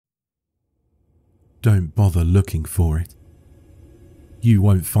don't bother looking for it. You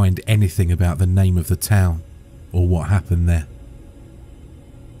won't find anything about the name of the town or what happened there.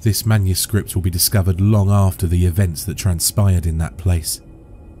 This manuscript will be discovered long after the events that transpired in that place.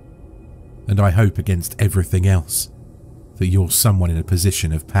 And I hope against everything else that you're someone in a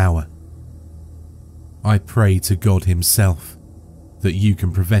position of power. I pray to God himself that you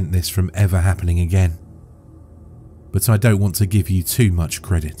can prevent this from ever happening again. But I don't want to give you too much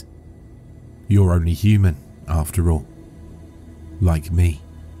credit. You're only human, after all. Like me.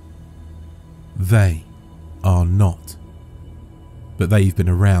 They are not. But they've been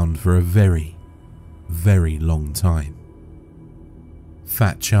around for a very, very long time.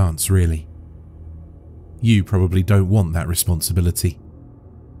 Fat chance, really. You probably don't want that responsibility.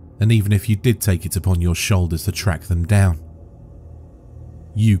 And even if you did take it upon your shoulders to track them down,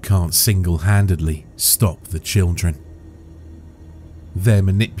 you can't single-handedly stop the children. Their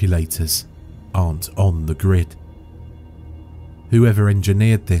manipulators aren't on the grid. Whoever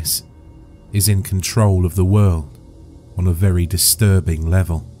engineered this is in control of the world on a very disturbing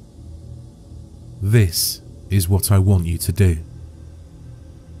level. This is what I want you to do.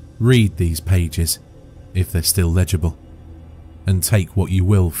 Read these pages, if they're still legible, and take what you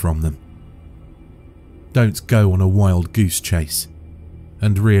will from them. Don't go on a wild goose chase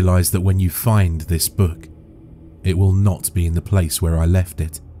and realise that when you find this book, it will not be in the place where I left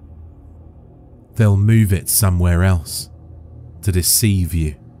it. They'll move it somewhere else to deceive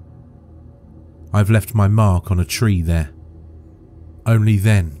you. I've left my mark on a tree there. Only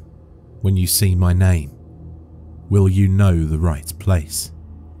then, when you see my name, will you know the right place.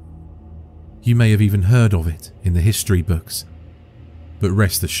 You may have even heard of it in the history books, but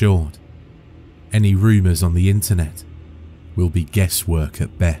rest assured, any rumours on the internet will be guesswork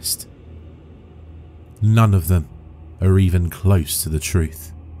at best. None of them are even close to the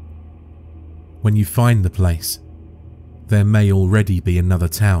truth. When you find the place, there may already be another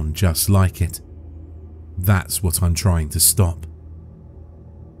town just like it. That's what I'm trying to stop.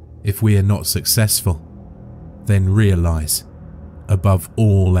 If we are not successful, then realise, above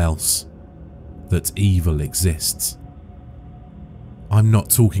all else, that evil exists. I'm not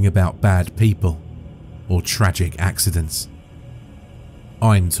talking about bad people or tragic accidents.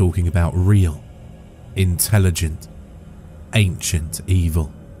 I'm talking about real, intelligent, ancient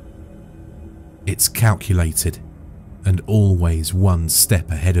evil. It's calculated and always one step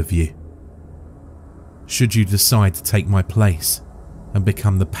ahead of you. Should you decide to take my place and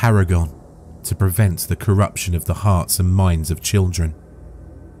become the paragon to prevent the corruption of the hearts and minds of children,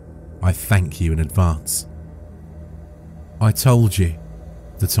 I thank you in advance. I told you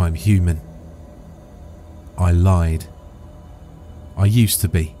that I'm human. I lied. I used to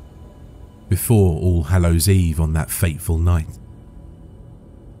be, before All Hallows Eve on that fateful night.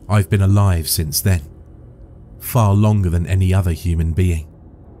 I've been alive since then, far longer than any other human being.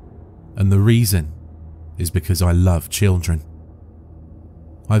 And the reason is because I love children.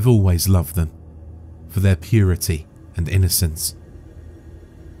 I've always loved them, for their purity and innocence.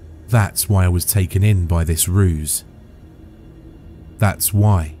 That's why I was taken in by this ruse. That's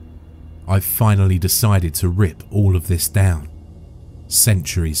why I've finally decided to rip all of this down,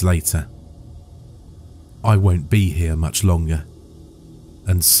 centuries later. I won't be here much longer,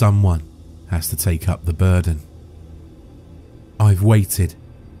 and someone has to take up the burden. I've waited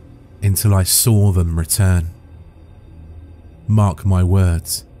until I saw them return. Mark my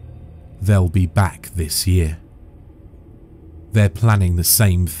words, they'll be back this year. They're planning the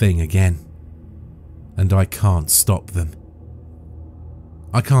same thing again, and I can't stop them.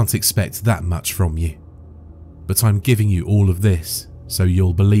 I can't expect that much from you, but I'm giving you all of this so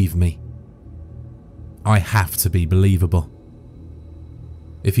you'll believe me. I have to be believable.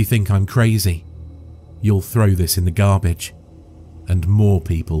 If you think I'm crazy, you'll throw this in the garbage, and more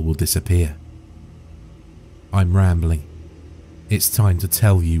people will disappear. I'm rambling. It's time to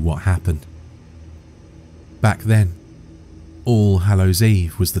tell you what happened. Back then, All Hallows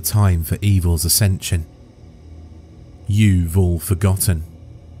Eve was the time for evil's ascension. You've all forgotten.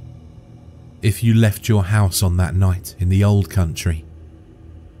 If you left your house on that night in the old country,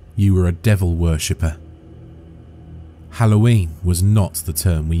 you were a devil worshipper. Halloween was not the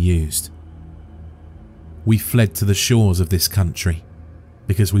term we used. We fled to the shores of this country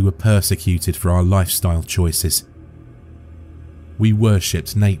because we were persecuted for our lifestyle choices. We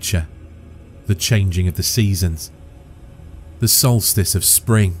worshipped nature, the changing of the seasons, the solstice of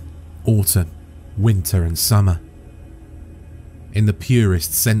spring, autumn, winter and summer. In the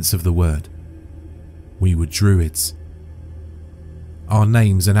purest sense of the word, we were druids. Our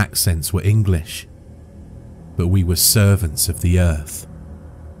names and accents were English, but we were servants of the earth.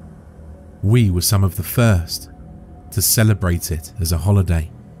 We were some of the first to celebrate it as a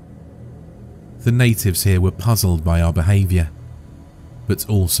holiday. The natives here were puzzled by our behaviour, but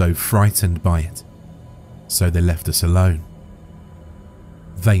also frightened by it, so they left us alone.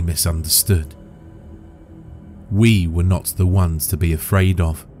 They misunderstood. We were not the ones to be afraid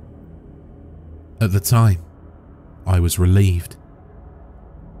of. At the time, I was relieved.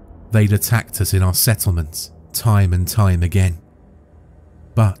 They'd attacked us in our settlements time and time again,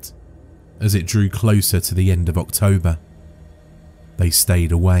 but as it drew closer to the end of October, they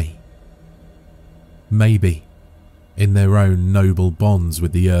stayed away. Maybe, in their own noble bonds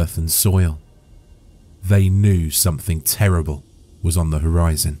with the earth and soil, they knew something terrible was on the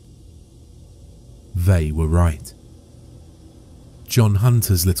horizon. They were right. John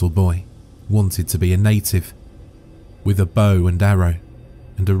Hunter's little boy wanted to be a native, with a bow and arrow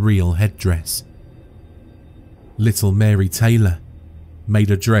and a real headdress. Little Mary Taylor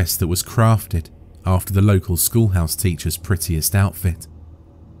made a dress that was crafted after the local schoolhouse teacher's prettiest outfit.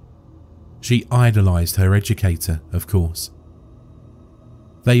 She idolised her educator, of course.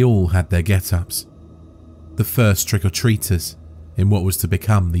 They all had their get-ups. The first trick-or-treaters in what was to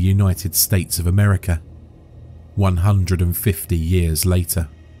become the United States of America, 150 years later.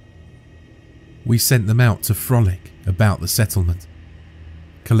 We sent them out to frolic about the settlement,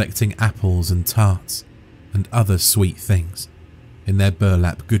 collecting apples and tarts and other sweet things in their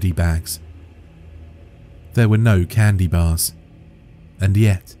burlap goodie bags. There were no candy bars, and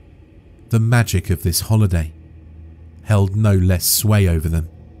yet the magic of this holiday held no less sway over them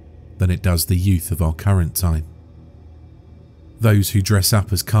than it does the youth of our current time. Those who dress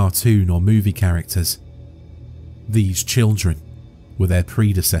up as cartoon or movie characters, these children were their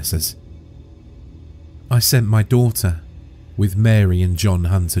predecessors. I sent my daughter with Mary and John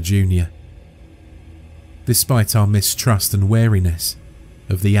Hunter Jr. Despite our mistrust and wariness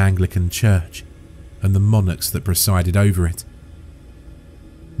of the Anglican Church and the monarchs that presided over it,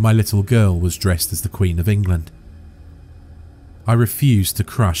 my little girl was dressed as the Queen of England. I refused to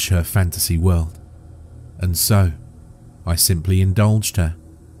crush her fantasy world, and so I simply indulged her.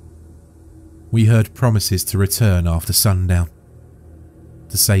 We heard promises to return after sundown,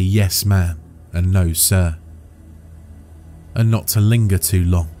 to say yes ma'am and no sir, and not to linger too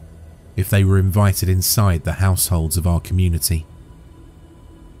long if they were invited inside the households of our community.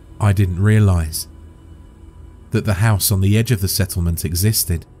 I didn't realise that the house on the edge of the settlement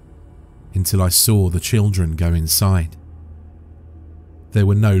existed until I saw the children go inside. There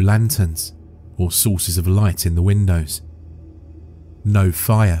were no lanterns or sources of light in the windows, no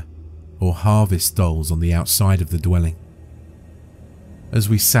fire or harvest dolls on the outside of the dwelling. As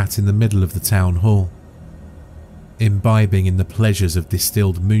we sat in the middle of the town hall, imbibing in the pleasures of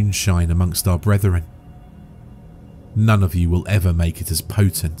distilled moonshine amongst our brethren, none of you will ever make it as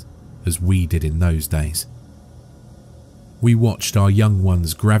potent as we did in those days. We watched our young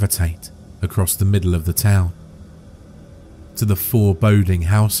ones gravitate across the middle of the town to the foreboding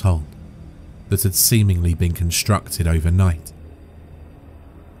household that had seemingly been constructed overnight.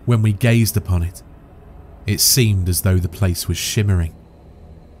 When we gazed upon it, it seemed as though the place was shimmering.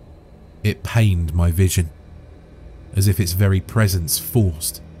 It pained my vision, as if its very presence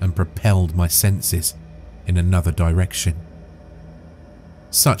forced and propelled my senses in another direction.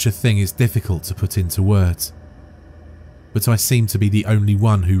 Such a thing is difficult to put into words, but I seemed to be the only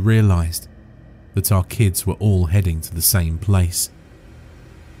one who realised that our kids were all heading to the same place.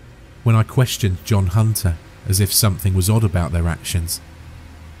 When I questioned John Hunter as if something was odd about their actions,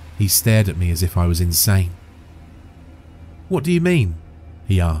 he stared at me as if I was insane. "What do you mean?"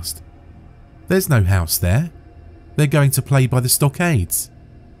 he asked. "There's no house there. They're going to play by the stockades."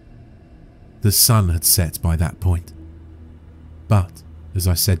 The sun had set by that point, but, as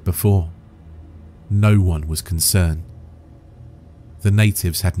I said before, no one was concerned. The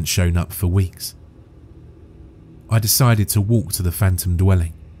natives hadn't shown up for weeks. I decided to walk to the phantom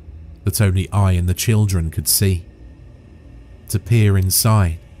dwelling that only I and the children could see, to peer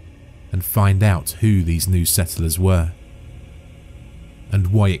inside and find out who these new settlers were, and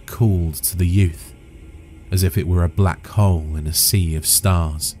why it called to the youth as if it were a black hole in a sea of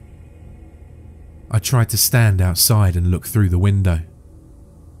stars. I tried to stand outside and look through the window,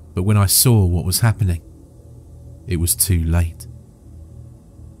 but when I saw what was happening, it was too late.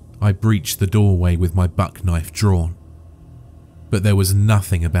 I breached the doorway with my buck knife drawn, but there was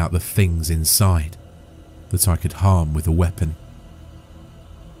nothing about the things inside that I could harm with a weapon.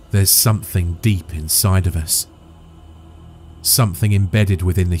 There's something deep inside of us, something embedded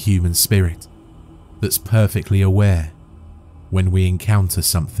within the human spirit that's perfectly aware when we encounter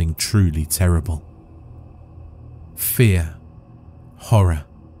something truly terrible. Fear, horror,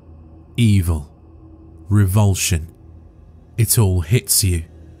 evil, revulsion. It all hits you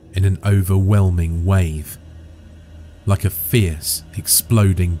in an overwhelming wave, like a fierce,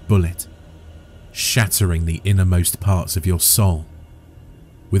 exploding bullet, shattering the innermost parts of your soul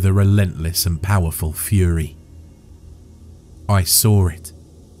with a relentless and powerful fury. I saw it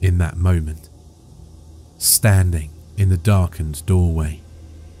in that moment, standing in the darkened doorway.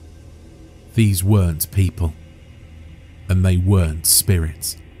 These weren't people, and they weren't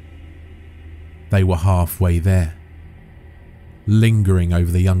spirits. They were halfway there, lingering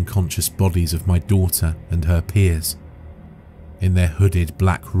over the unconscious bodies of my daughter and her peers, in their hooded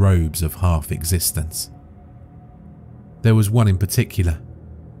black robes of half-existence. There was one in particular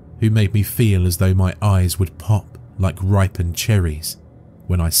who made me feel as though my eyes would pop like ripened cherries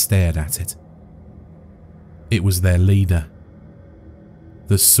when I stared at it. It was their leader,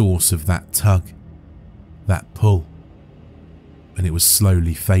 the source of that tug, that pull, and it was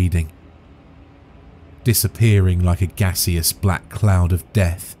slowly fading, disappearing like a gaseous black cloud of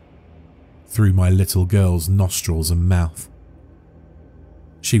death through my little girl's nostrils and mouth.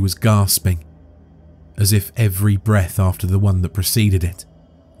 She was gasping, as if every breath after the one that preceded it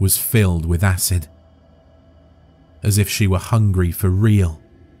was filled with acid, as if she were hungry for real,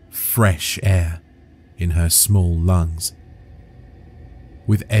 fresh air in her small lungs.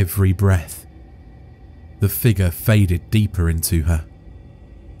 With every breath, the figure faded deeper into her,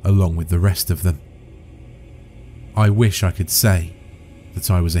 along with the rest of them. I wish I could say that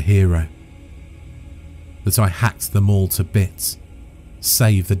I was a hero, that I hacked them all to bits,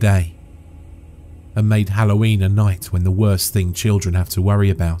 saved the day, and made Halloween a night when the worst thing children have to worry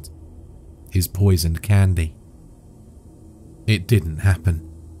about is poisoned candy. It didn't happen.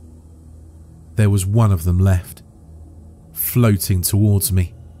 There was one of them left, floating towards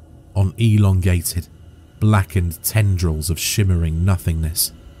me on elongated, blackened tendrils of shimmering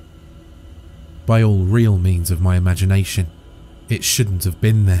nothingness. By all real means of my imagination, it shouldn't have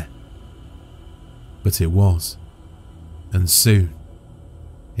been there. But it was, and soon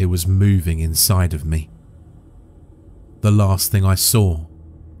it was moving inside of me. The last thing I saw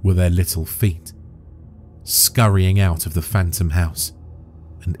were their little feet, scurrying out of the phantom house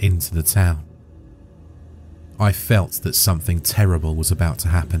and into the town. I felt that something terrible was about to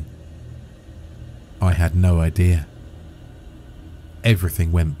happen. I had no idea.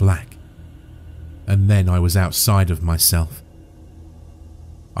 Everything went black, and then I was outside of myself.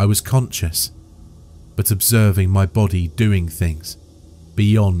 I was conscious, but observing my body doing things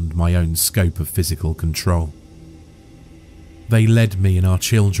beyond my own scope of physical control. They led me and our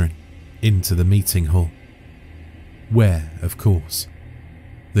children into the meeting hall, where, of course,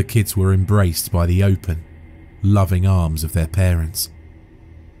 the kids were embraced by the open, loving arms of their parents.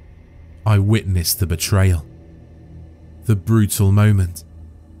 I witnessed the betrayal, the brutal moment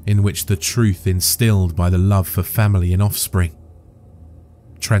in which the truth instilled by the love for family and offspring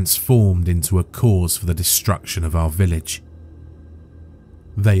transformed into a cause for the destruction of our village.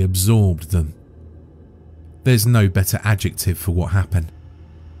 They absorbed them. There's no better adjective for what happened.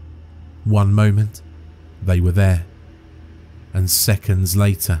 One moment, they were there, and seconds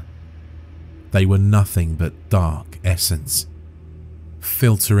later, they were nothing but dark essence,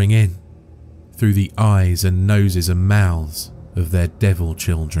 filtering in through the eyes and noses and mouths of their devil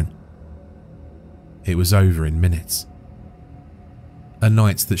children. It was over in minutes. A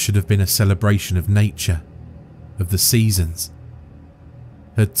night that should have been a celebration of nature, of the seasons,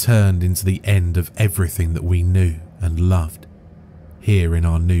 had turned into the end of everything that we knew and loved here in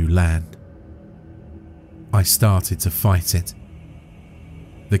our new land. I started to fight it.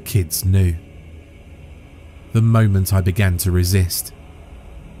 The kids knew. The moment I began to resist,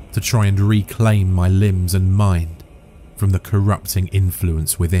 to try and reclaim my limbs and mind from the corrupting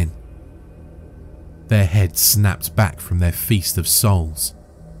influence within, their heads snapped back from their feast of souls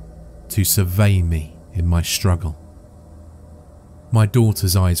to survey me in my struggle. My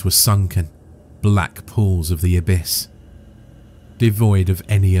daughter's eyes were sunken, black pools of the abyss, devoid of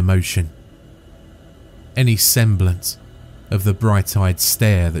any emotion, any semblance of the bright-eyed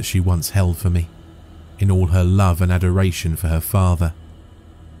stare that she once held for me in all her love and adoration for her father.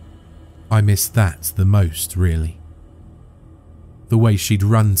 I missed that the most, really. The way she'd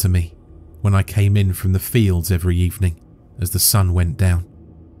run to me when I came in from the fields every evening as the sun went down.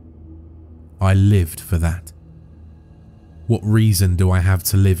 I lived for that. What reason do I have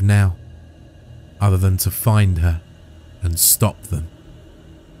to live now, other than to find her and stop them?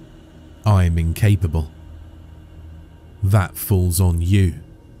 I'm incapable. That falls on you,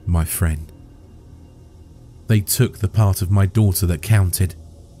 my friend. They took the part of my daughter that counted,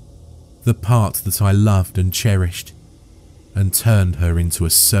 the part that I loved and cherished, and turned her into a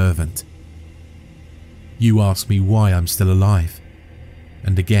servant. You ask me why I'm still alive,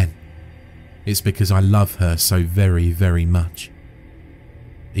 and again, it's because I love her so very, very much,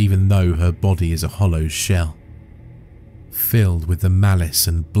 even though her body is a hollow shell, filled with the malice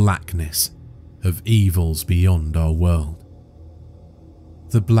and blackness of evils beyond our world.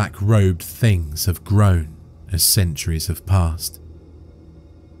 The black-robed things have grown as centuries have passed.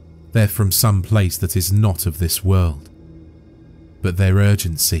 They're from some place that is not of this world, but their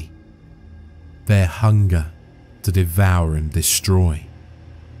urgency, their hunger to devour and destroy,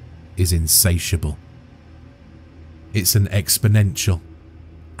 is insatiable. It's an exponential,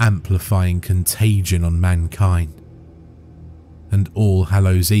 amplifying contagion on mankind, and All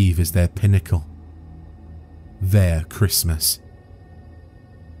Hallows Eve is their pinnacle, their Christmas.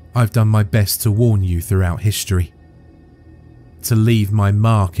 I've done my best to warn you throughout history, to leave my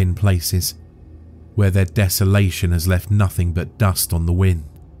mark in places where their desolation has left nothing but dust on the wind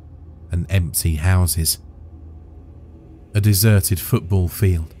and empty houses. A deserted football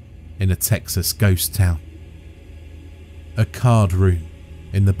field in a Texas ghost town. A card room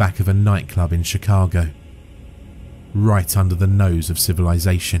in the back of a nightclub in Chicago, right under the nose of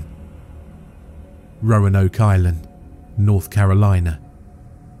civilization. Roanoke Island, North Carolina,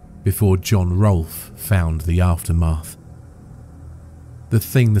 before John Rolfe found the aftermath. The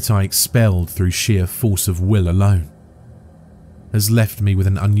thing that I expelled through sheer force of will alone has left me with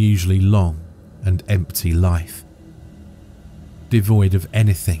an unusually long and empty life, devoid of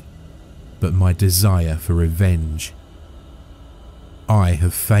anything but my desire for revenge. I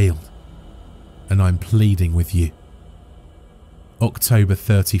have failed, and I'm pleading with you. October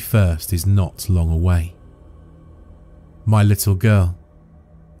 31st is not long away. My little girl,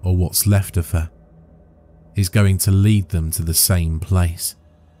 or what's left of her, is going to lead them to the same place.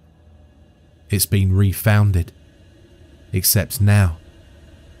 It's been refounded, except now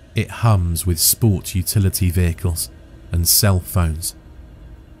it hums with sport utility vehicles and cell phones.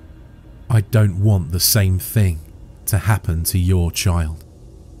 I don't want the same thing to happen to your child.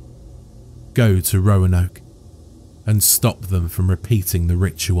 Go to Roanoke and stop them from repeating the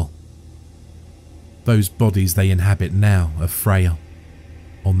ritual. Those bodies they inhabit now are frail,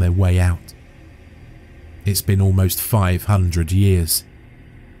 on their way out. It's been almost 500 years.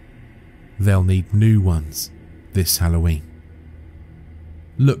 They'll need new ones this Halloween.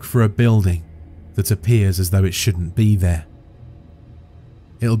 Look for a building that appears as though it shouldn't be there.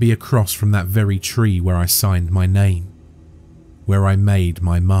 It'll be across from that very tree where I signed my name, where I made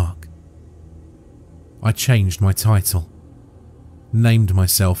my mark. I changed my title, named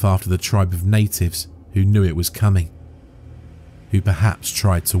myself after the tribe of natives who knew it was coming, who perhaps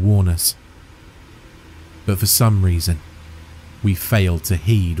tried to warn us. But for some reason, we failed to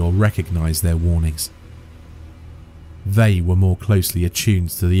heed or recognize their warnings. They were more closely attuned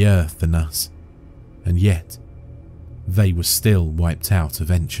to the earth than us, and yet they were still wiped out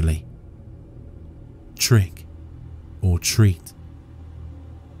eventually. Trick or treat.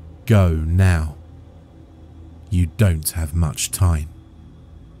 Go now. You don't have much time.